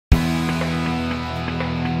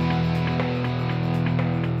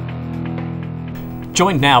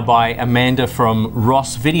Joined now by Amanda from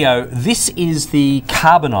Ross Video. This is the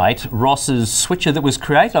Carbonite, Ross's switcher that was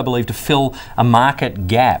created, I believe, to fill a market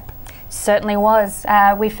gap. Certainly was.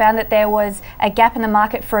 We found that there was a gap in the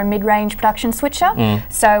market for a mid-range production switcher,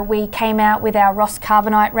 so we came out with our Ross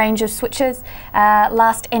Carbonite range of switchers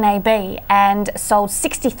last NAB and sold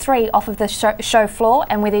 63 off of the show floor,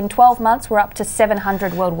 and within 12 months we're up to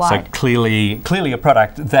 700 worldwide. So clearly a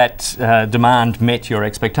product that demand met your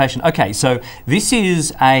expectation. Okay, so this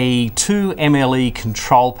is a 2 MLE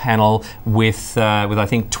control panel with I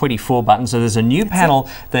think 24 buttons. So there's a new panel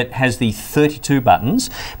that has the 32 buttons,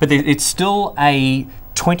 but it's still a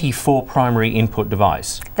 24 primary input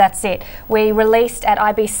device. That's it. We released at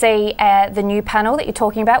IBC the new panel that you're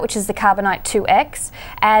talking about, which is the Carbonite 2X,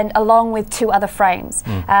 and along with 2 other frames.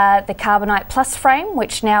 The Carbonite Plus frame,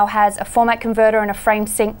 which now has a format converter and a frame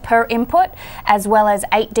sync per input, as well as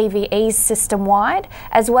 8 DVEs system-wide,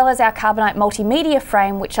 as well as our Carbonite multimedia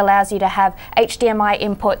frame, which allows you to have HDMI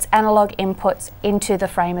inputs, analog inputs into the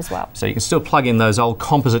frame as well. So you can still plug in those old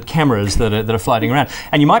composite cameras that are floating around.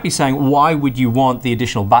 And you might be saying, why would you want the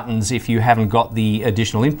additional buttons if you haven't got the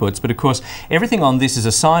additional inputs? But of course, everything on this is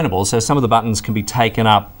assignable, so some of the buttons can be taken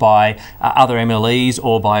up by other MLEs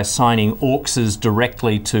or by assigning AUXs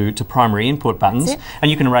directly to primary input buttons,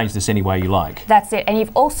 and you can arrange this any way you like. That's it, and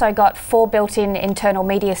you've also got 4 built-in internal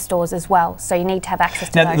media stores as well, so you need to have access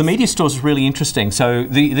to those. The media stores is really interesting. So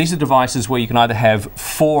these are devices where you can either have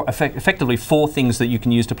effectively 4 things that you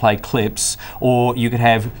can use to play clips, or you could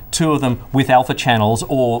have 2 of them with alpha channels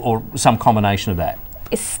or some combination of that.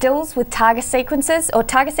 Is stills with target sequences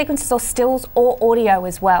or stills or audio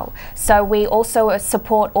as well. So we also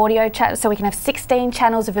support audio channels, so we can have 16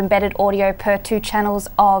 channels of embedded audio per 2 channels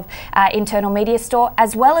of internal media store,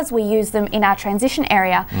 as well as we use them in our transition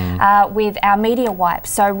area with our media wipe.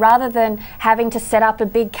 So rather than having to set up a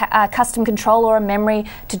big custom control or a memory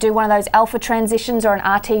to do one of those alpha transitions or an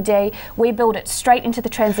RTD, we build it straight into the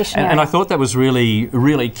transition area. And I thought that was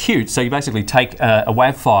really cute. So you basically take a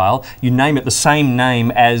WAV file, you name it the same name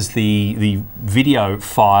as the video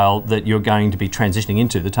file that you're going to be transitioning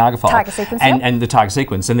into, the target file. Target sequence, and the target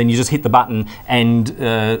sequence. And then you just hit the button and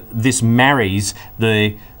this marries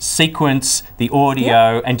the sequence, the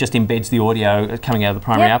audio, and just embeds the audio coming out of the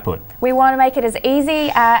primary output. We want to make it as easy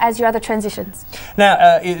as your other transitions.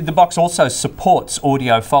 Now, the box also supports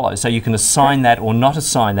audio follow, so you can assign that or not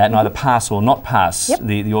assign that, and either pass or not pass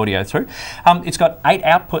the audio through. It's got 8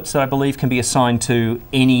 outputs that I believe can be assigned to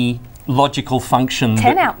any logical function.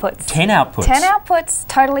 10 outputs. 10 outputs. 10 outputs,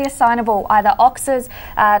 totally assignable, either AUXs,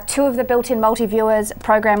 2 of the built-in multi-viewers,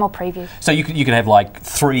 program or preview. So you could have like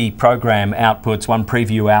 3 program outputs, 1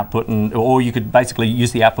 preview output, or you could basically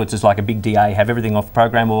use the outputs as like a big DA, have everything off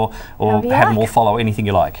program, or have them all follow anything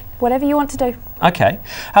you like. Whatever you want to do. Okay.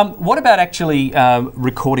 What about actually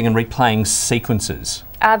recording and replaying sequences?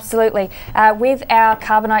 Absolutely. With our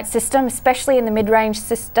Carbonite system, especially in the mid-range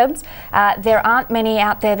systems, there aren't many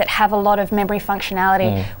out there that have a lot of memory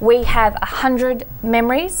functionality. We have 100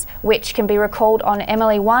 memories which can be recalled on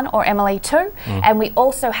MLE1 or MLE2, and we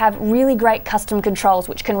also have really great custom controls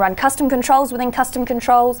which can run custom controls within custom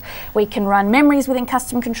controls. We can run memories within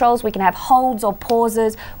custom controls. We can have holds or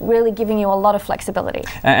pauses, really giving you a lot of flexibility.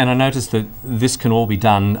 And I noticed that this can all be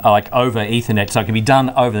done like over Ethernet, so it can be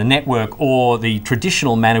done over the network or the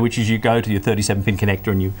traditional manner, which is you go to your 37-pin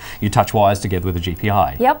connector and you touch wires together with a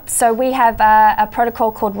GPI. Yep, so we have a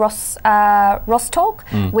protocol called Rosstalk,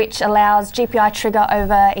 which allows GPI trigger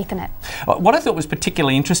over Ethernet. What I thought was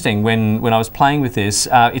particularly interesting when I was playing with this,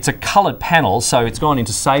 it's a coloured panel, so it's gone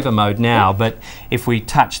into saver mode now, but if we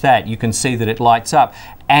touch that, you can see that it lights up,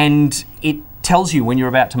 and it tells you when you're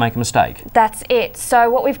about to make a mistake. That's it.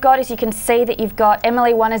 So what we've got is you can see that you've got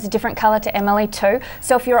MLE1 is a different colour to MLE2.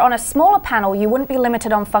 So if you're on a smaller panel, you wouldn't be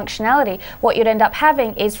limited on functionality. What you'd end up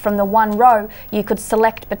having is from the one row, you could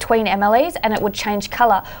select between MLEs and it would change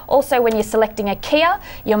colour. Also, when you're selecting a keyer,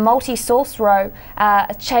 your multi-source row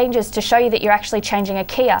changes to show you that you're actually changing a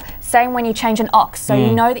keyer. Same when you change an aux, so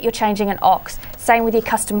you know that you're changing an aux. Same with your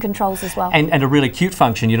custom controls as well. And a really cute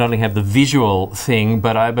function, you not only have the visual thing,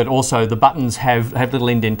 but also the buttons have little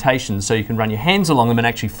indentations, so you can run your hands along them and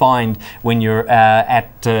actually find when you're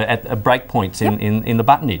at break points in the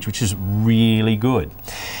buttonage, which is really good.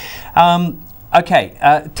 Okay,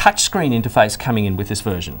 touchscreen interface coming in with this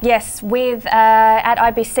version. Yes, with at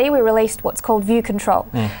IBC we released what's called View Control.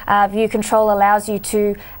 View Control allows you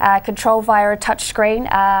to control via a touchscreen,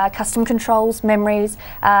 custom controls, memories,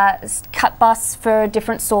 cut bus for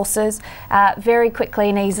different sources, very quickly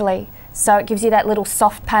and easily. So it gives you that little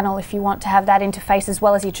soft panel if you want to have that interface as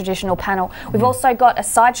well as your traditional panel. We've also got a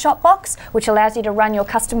side shot box which allows you to run your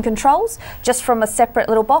custom controls just from a separate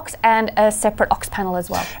little box, and a separate aux panel as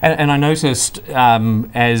well. And I noticed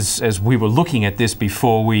as we were looking at this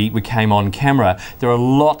before we came on camera, there are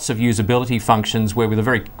lots of usability functions where with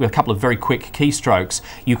a couple of very quick keystrokes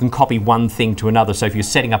you can copy one thing to another. So if you're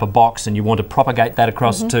setting up a box and you want to propagate that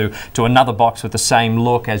across to another box with the same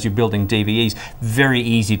look as you're building DVEs, very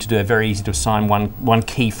easy to do, very easy to assign one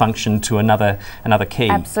key function to another key.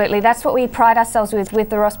 Absolutely, that's what we pride ourselves with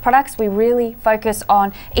the Ross products. We really focus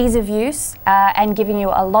on ease of use and giving you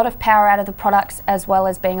a lot of power out of the products as well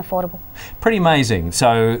as being affordable. Pretty amazing.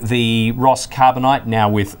 So the Ross Carbonite now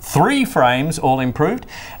with 3 frames all improved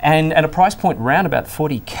and at a price point around about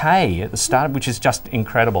 40K at the start, which is just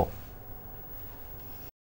incredible.